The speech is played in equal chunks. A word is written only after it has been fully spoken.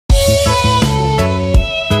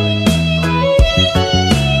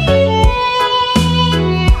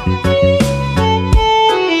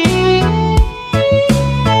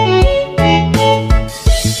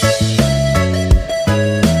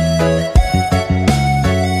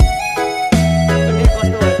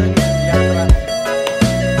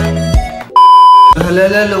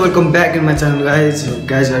hello, welcome back in my channel, guys. You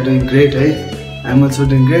guys are doing great, right? I'm also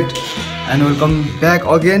doing great, and welcome back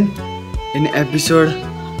again in episode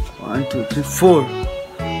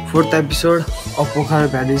 4th episode of Pokhara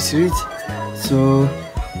Valley series. So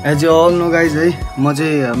as you all know, guys, है म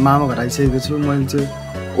चाहिँ मामा घर आइसकेको छु. मैले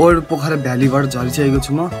चाहिँ old Pokhara भ्यालीबाट झरिसकेको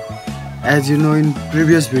छु म. As you know, in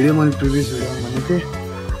previous video मैले भनेको थिएँ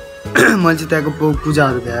मैले चाहिँ त्यहाँको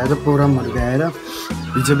पूजाहरू भ्याएर प्रोग्रामहरू भ्याएर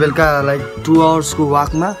हिजो बेलुका लाइक 2 hours को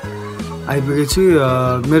वाकमा आइपुगेको छु.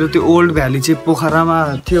 मेरो त्यो ओल्ड भ्याली चाहिँ पोखरामा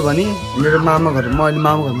थियो भने मेरो मामा घर, म अहिले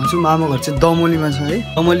मामा घरमा छु. मामा घर चाहिँ दमौलीमा छ है.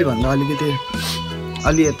 दमौली भन्दा अलिकति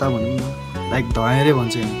अलि यता भनौँ न, लाइक धैरे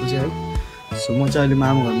भन्छ यहाँको चाहिँ है. सो म चाहिँ अहिले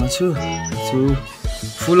मामा घरमा छु.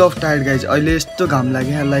 फुल अफ टायर्ड, गाइज. अहिले यस्तो घाम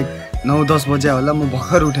लाग्यो, लाइक 9-10 बजे होला. म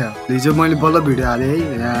भर्खर उठ्यो. हिजो मैले बल्ल भिडियो हालेँ है,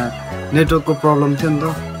 यहाँ नेटवर्कको प्रब्लम थियो नि त,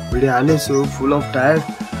 भिडियो हालेँ. So full of tired.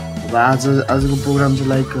 अब आजको प्रोग्राम चाहिँ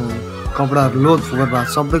लाइक कपडाहरू लोड फोकर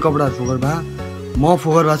भएको, सबै कपडाहरू फोकर भयो. म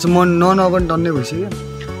फोकर भएको छु, म नगन टन्नै भइसक्यो.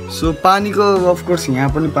 सो पानीको अफकोर्स यहाँ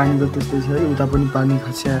पनि पानीको त्यस्तै छ है. उता पनि पानी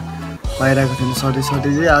खसिया पाइरहेको थिएन सधैँ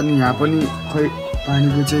चाहिँ. अनि यहाँ पनि खै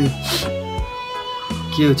पानीको चाहिँ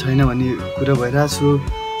के छैन भन्ने कुरा भइरहेको छु.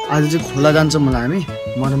 आज चाहिँ खोला जान्छ मलाई, हामी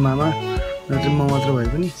म र मामा र म मात्र भए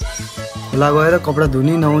पनि खोला गएर कपडा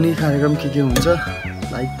धुने नुहाउने कार्यक्रम के हुन्छ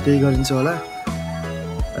लाइक त्यही गरिन्छ होला.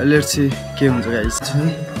 लेट्स सी के हुन्छ गाइस.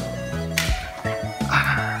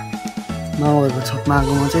 मामा घरको छतमा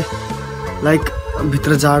आएको म चाहिँ लाइक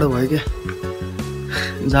भित्र जाडो भयो क्या,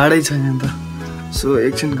 जाडै छैन नि त. सो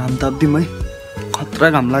एकछिन घाम ताप्दिउँ है. खतरा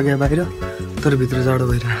घाम लाग्यो बाहिर, तर भित्र जाडो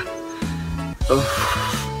भइरहेको.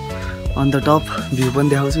 अन्त टप भ्यू पनि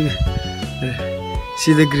देखाउँछु कि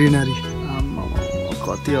सिधै ग्रिनरी.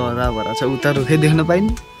 कति हराभरा छ, उता रुखै देख्न पाइने.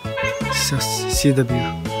 सिधै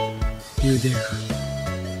भ्यू देख.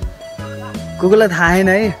 कोलाई थाहा छैन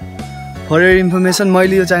है, फर योर इन्फर्मेसन,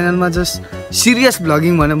 मैले यो च्यानलमा जस्ट सिरियस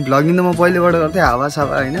भ्लगिङ भने भ्लगिङ त म पहिलेबाट गर्थेँ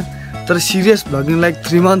हावासावा होइन, तर सिरियस भ्लगिङ लाइक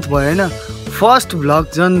 3 month भयो होइन. फर्स्ट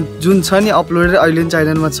भ्लग जुन छ नि अपलोडेड अहिले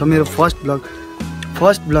च्यानलमा छ मेरो. फर्स्ट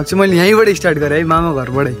भ्लग चाहिँ मैले यहीँबाट स्टार्ट गरेँ है, मामा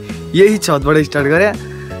घरबाटै, यही छतबाट स्टार्ट गरेँ.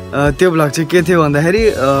 त्यो भ्लग चाहिँ के थियो भन्दाखेरि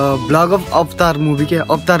भ्लग अफ अवतार मुभी के,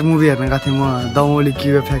 अवतार मुभी हेर्न गएको थिएँ म दमौली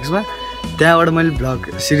क्युएफएक्समा. त्यहाँबाट मैले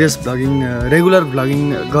vlog serious vlogging regular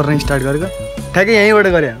vlogging गर्न स्टार्ट गरेको ठ्याक्कै यहीँबाट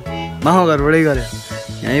गरेँ, मामा घरबाटै गरेँ.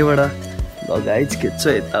 यहीँबाट गाइज खेच्छ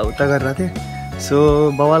यताउता गरेर थिएँ. सो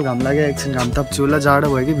बवाल घाम लाग्यो, एकछिन घाम ताप्छु होला, जाडो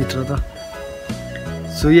भयो कि भित्र त.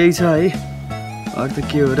 सो यही छ है. अरू त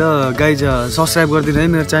के हो र गाइज, सब्सक्राइब गरिदिनु है.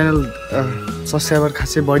 मेरो च्यानल सब्सक्राइबर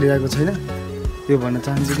खासै बढिरहेको छैन, त्यो भन्न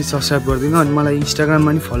चाहन्छु कि सब्सक्राइब गरिदिनु. अनि मलाई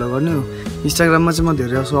इन्स्टाग्राममा पनि फलो गर्नु. इन्स्टाग्राममा चाहिँ म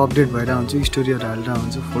धेरै जसो अपडेट भइरहेको हुन्छु, स्टोरीहरू हालेर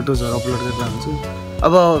हुन्छु, फोटोजहरू अपलोड गरेर हुन्छु.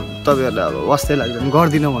 अब तपाईँहरूलाई अब वास्तै लाग्दैन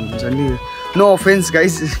गर्दिनँ भन्नुहुन्छ नि, नो अफेन्स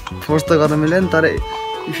गाइज, फोर्स त गर्न मिलेन. तर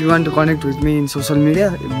if you want to connect with me in social media,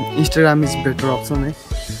 Instagram is better option है.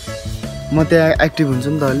 म त्यहाँ एक्टिभ हुन्छु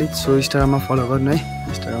नि त अलिक. सो इन्स्टाग्राममा फलो गर्नु है,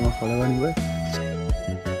 इन्स्टाग्राममा फलो गर्नुभयो.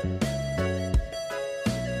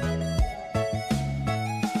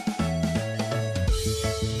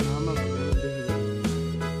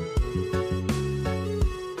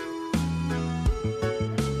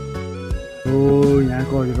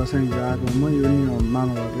 यहाँको अघि बस्ने आएको म, यो नि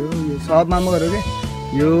मामा घर हो. यो सब मामा घर हो क्या,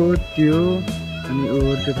 यो त्यो अनि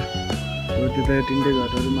त्यता तिनटै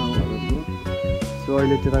घरहरू मामा घरहरू हो. सो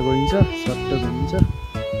अहिले त्यता गइन्छ, सट्ट घुमिन्छ,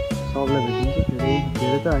 सबलाई भेटिन्छ.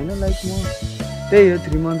 धेरै त होइन, लाइक म त्यही हो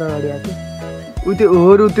 3 month अगाडि आएको.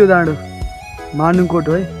 ऊ त्यो डाँडो मानुङकोट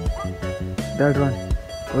हो है, द्याट वान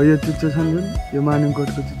हो. यो चुच्चो छ नि जुन, यो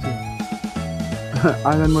मानुङकोटको चुच्चो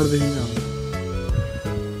आँगनबाट देखिन्छ.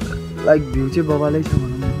 लाइक भ्यू चाहिँ बबालै छ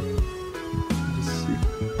भनौँ न,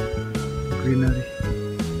 ग्रिनरी.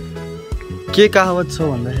 के कहावत छ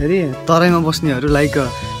भन्दाखेरि तराईमा बस्नेहरू लाइक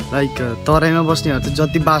तराईमा बस्नेहरू चाहिँ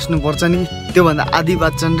जति बाँच्नुपर्छ नि त्योभन्दा आधी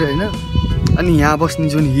बाँच्छन् रे होइन. अनि यहाँ बस्ने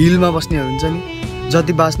जुन हिलमा बस्नेहरू हुन्छ नि,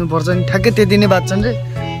 जति बाँच्नुपर्छ नि ठ्याक्कै त्यति नै बाँच्छन् रे.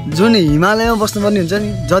 जुन हिमालयमा बस्नुपर्ने हुन्छ नि,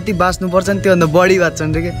 जति बाँच्नुपर्छ नि त्योभन्दा बढी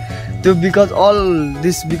बाँच्छन् रे क्या. त्यो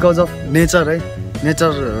बिकज अफ नेचर है.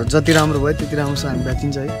 नेचर जति राम्रो भयो त्यति राम्रोसँग हामी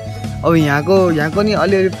बाँचिन्छ है. अब यहाँको नि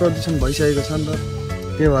अलिअलि प्रदूषण भइसकेको छ नि त,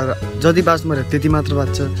 त्यही भएर जति बाँच्नु पऱ्यो त्यति मात्र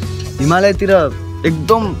बाँच्छ. हिमालयतिर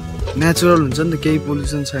एकदम नेचुरल हुन्छ नि त, केही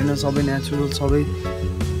पोल्युसन छैन, सबै नेचुरल, सबै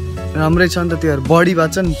राम्रै छ नि त, त्यही भएर बढी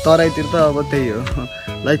बाँच्छ नि. तराईतिर त अब त्यही हो,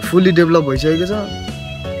 लाइक फुल्ली डेभलप भइसकेको छ.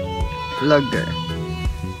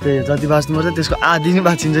 त्यही हो, जति बाँच्नुपर्छ त्यसको आधी नै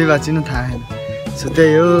बाँचिन्छ कि बाँचिनु थाहा छैन. सो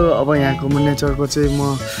त्यही हो. अब यहाँको म नेचरको चाहिँ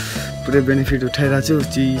म पुरै बेनिफिट उठाइरहेको छु.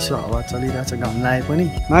 चिसो हावा चलिरहेको छ, घाम लागे पनि.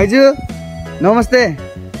 भाइजू नमस्ते,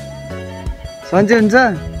 सन्चै हुन्छ?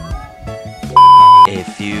 A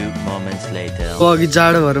few moments अघि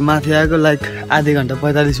जाडो भएर माथि आएको लाइक आधी घन्टा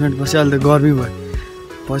 45 मिनट पछि अहिले त गर्मी भयो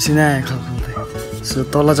पसिना आयो खालको सो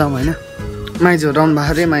तल जाउँ होइन माइजहरू आउनु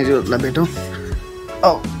भएको अरे माइजहरूलाई भेटौँ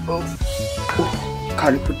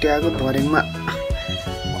खाली खुट्टी आएको भरेङमा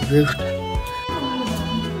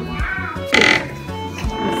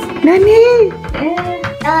नानी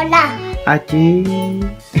आची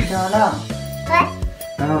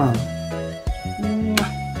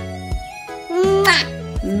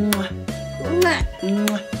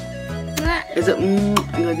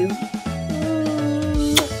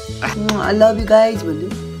I love you guys भन्दियो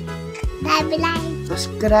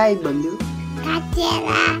subscribe भन्दियो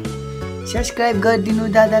subscribe गरिदिनु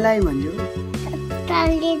दादालाई भन्दियो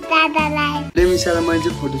लेमिसालाई मैले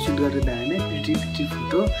चाहिँ फोटोसुट गरेर भ्याएँ प्रिटी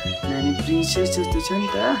फोटो नानी प्रिन्सेस जस्तो छ नि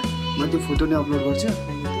त म त्यो फोटो नै अपलोड गर्छु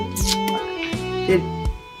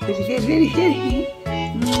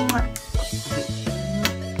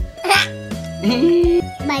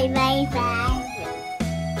Bye bye bye.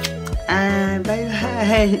 Bye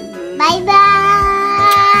bye. Bye bye.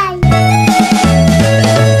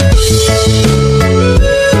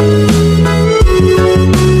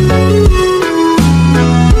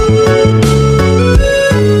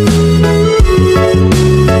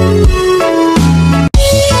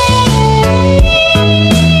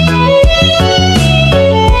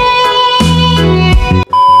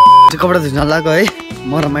 कपडा धुन लाग्यो है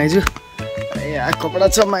म र माइजू कपडा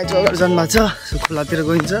छ माइजू अगाडि जानुभएको छ खोलातिर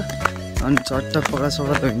गइन्छ अनि चट्ट पक्रा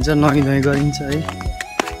सक्रा धोइन्छ नुहाइ गरिन्छ है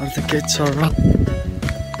अरू त के छ र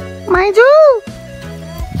माइजू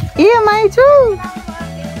माइजू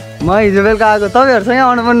म हिजो बेलुका आएको तपाईँहरूसँग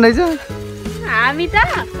आउनु पर्ने रहेछ हामी त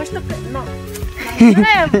कस्तो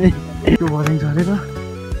त्यो भरिङ छ अरे त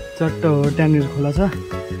चट्ट हो त्यहाँनिर खोला छ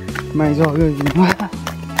माइजू अगाडि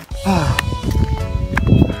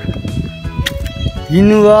इन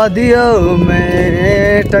वादियों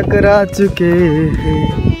में टकरा चुके हैं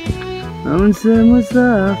हमसे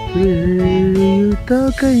मुसाफिर यूं तो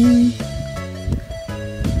कहीं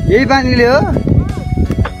यही पानीले हो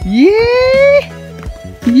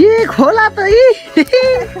ये खोला त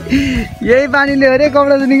यही पानीले हो रे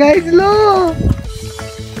कपडा धुने गाइस लो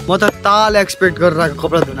म त ताल एक्सपेक्ट गरेर आएको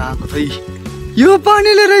कपडा धुन आएको थिएँ यो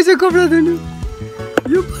पानीले रहेछ कपडा धुनु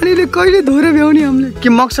यो पानीले कहिले धोएर भ्याउने हामीले के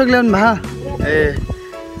मकसद ल्याउनु भा ए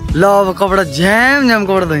ल अब कपडा झ्याम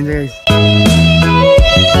कपडा धोइन्छ गाइस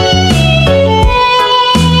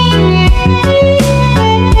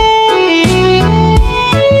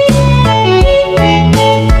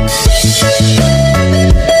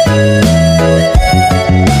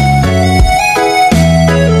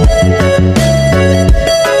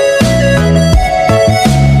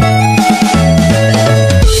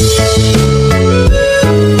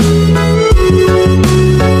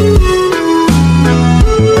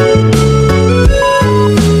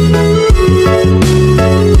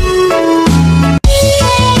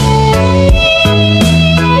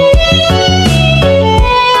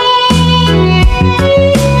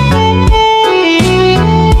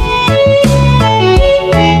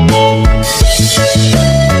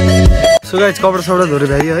सो गाइस कपडा सपडा धोएर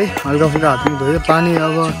भ्यायो है हल्का फुल्का हातमा धोयो पानी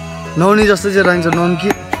अब नुहाउने जस्तो चाहिँ रहन्छ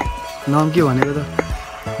नुहाउँ भनेको त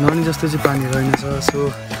नुहाउने जस्तो चाहिँ पानी रहेनछ सो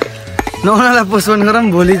नुहाउनलाई पोस्टपोन गरौँ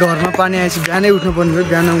भोलि घरमा पानी आएपछि बिहानै उठ्नु पर्ने भयो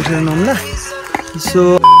बिहान उठेर नुहाउँला so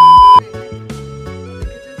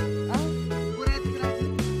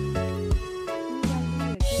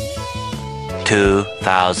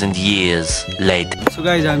 2000 years later. So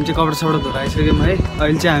guys हामी चाहिँ कपडा सपडा धोएर आइसक्यौँ है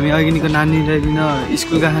अहिले चाहिँ हामी अघिनिको नानीलाई लिन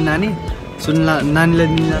स्कुल गएको नानी सो नानीलाई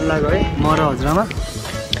लिन लाग्यो है म र हजुरआमा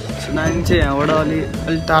सो नानी चाहिँ यहाँबाट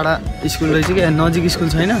अलिक टाढा स्कुल रहेछ कि नजिक स्कुल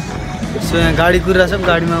छैन सो यहाँ गाडी कुरिरहेको छ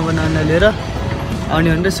गाडीमा अब नानीलाई लिएर आउने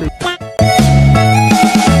भनेर सो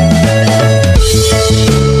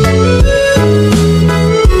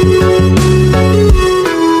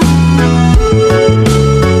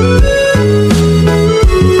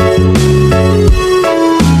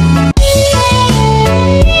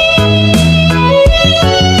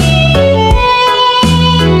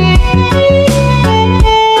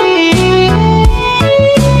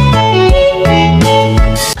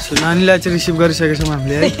नानीलाई चाहिँ रिसिभ गरिसकेको छौँ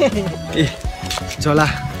हामीले है ए झोला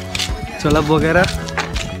बोकेर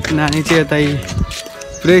नानी चाहिँ यतै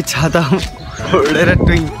पुरै छाता ओढेर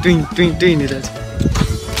टुइङ हिँडिरहेछ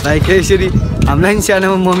लाइक यसरी हामीलाई पनि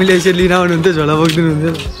सानोमा मम्मीले यसरी लिन आउनुहुन्थ्यो झोला बोकिदिनु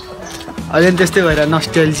हुन्थ्यो अहिले पनि त्यस्तै भएर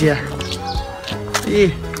नस्टेल्जिया ए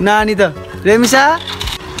नानी त रेमिसा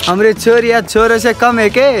हाम्रो छोरी या छोरो चाहिँ कम है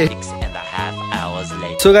के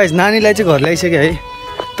सो गाइस नानीलाई चाहिँ घर ल्याइसक्यो है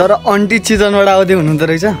तर आन्टी चिजनबाट आउँदै हुनुहुँदो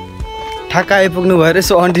रहेछ ठ्याक्क आइपुग्नु भएर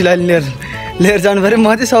सो आन्टीलाई लिएर लिएर जानु पऱ्यो।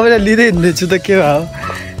 म चाहिँ सबैलाई लिँदै हिँड्दैछु त के भयो।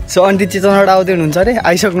 सो आन्टी चितवनबाट आउँदै हुनुहुन्छ अरे,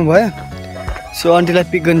 आइसक्नु भयो। सो आन्टीलाई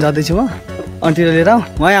पिक गर्न जाँदैछु म। आन्टीलाई लिएर आऊ।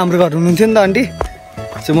 उहाँ हाम्रो घर हुनुहुन्थ्यो नि त आन्टी।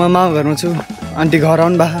 सो म मामा घरमा छु, आन्टी घर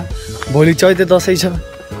आउनु भए। भोलि चैते दसैँ छ,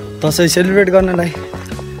 दसैँ सेलिब्रेट गर्नलाई।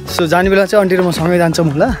 सो जाने बेला चाहिँ आन्टी र म सँगै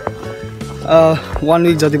जान्छौँ होला, 1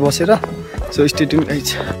 विक जति बसेर। So stay tune guys.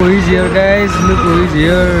 Who is here guys, look who is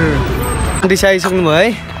here. Aunty चाहिँ आइसक्नु भयो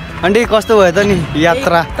है। आन्टी कस्तो भयो त नि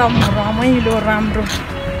यात्रा? एकदम रमाइलो राम्रो।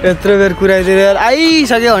 यत्रो बेर कुराइदिएर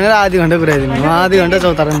आइसक्यो भनेर आधी घन्टा कुराइदिनु, आधी घन्टा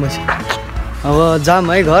चौतारामा बस्यो। अब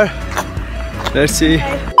जाम है घर। Let's see.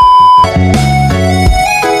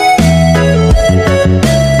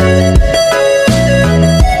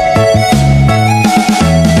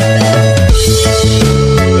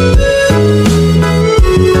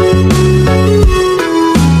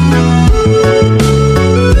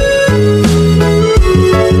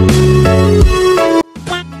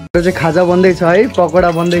 चाहिँ खाजा बन्दैछ है, पकोडा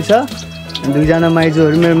बन्दैछ। दुईजना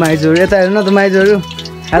माइजूहरू, मेरो माइजूहरू यता हेर्नु न त माइजूहरू।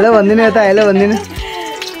 हेलो भनिदिनु, यता हेलो भनिदिनु।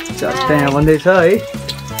 चट्ट यहाँ बन्दैछ है,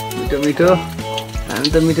 मिठो मिठो। हामी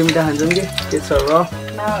त मिठो मिठो खान्छौँ के छ र।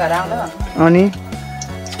 अनि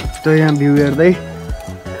त यहाँ भ्यू हेर्दै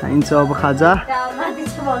खाइन्छ अब खाजा।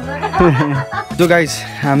 सो गाइस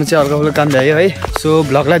हामी चाहिँ हल्का फुल्का काम भ्यायो है। सो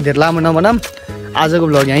भ्लगलाई धेरै लामो नबनाऊँ, आजको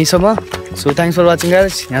vlog यहीँसम्म। So thanks for watching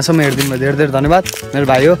guys. यहाँसम्म हेरिदिनु भयो, धेरै धेरै धन्यवाद। मेरो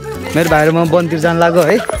भाइ हो, मेरो भाइहरू म वनतिर जानु लाग्यो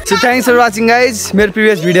है। So thanks for watching guys. मेरो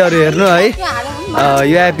प्रिभियस भिडियोहरू हेर्नु है।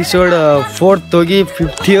 यो एपिसोड 4th हो कि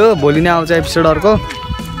 5th थियो, भोलि नै आउँछ एपिसोड अर्को।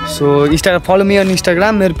 So follow me on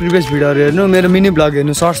Instagram. मेरो प्रिभियस भिडियोहरू हेर्नु, मेरो मिनी भ्लग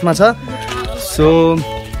हेर्नु, सर्ट्समा छ। So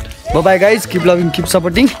by guys, keep loving, keep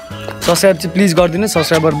supporting. Subscribe चाहिँ प्लिज गरिदिनु,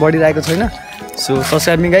 सब्सक्राइबर बढिरहेको छैन। So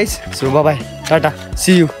subscribe me guys. So by, Tata,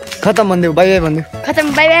 C you. खतम भनिदेऊ, बाई बाई भनिदेऊ। खतम,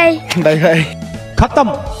 बाई बाई। बाई बाई, खत्म,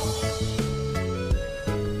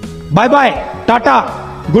 bye bye, Tata,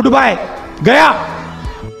 good bye, गया।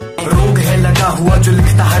 रोग है लगा हुआ जो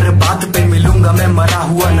लिखता हर बात पे, मिलूंगा मैं मरा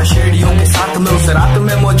हुआ नशेड़ियों के साथ में। उस रात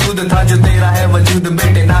में मौजूद था जो तेरा है वजूद,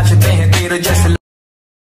 बेटे नाचते हैं तेरे जैसे।